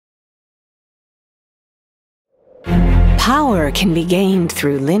Power can be gained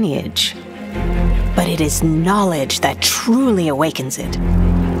through lineage, but it is knowledge that truly awakens it,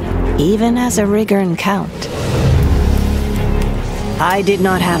 even as a Rigern count. I did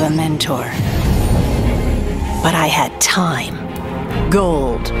not have a mentor, but I had time,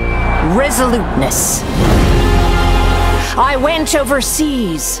 gold, resoluteness. I went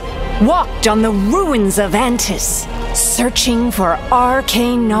overseas, walked on the ruins of Antis, searching for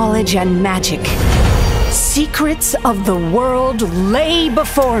arcane knowledge and magic. Secrets of the world lay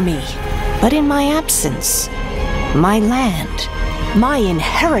before me. But in my absence, my land, my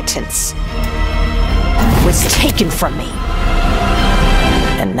inheritance, was taken from me.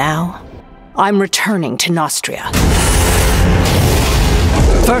 And now, I'm returning to Нострия.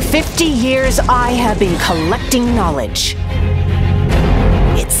 For 50 years, I have been collecting knowledge.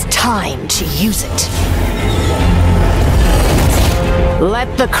 It's time to use it.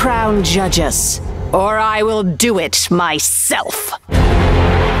 Let the crown judge us, or I will do it myself.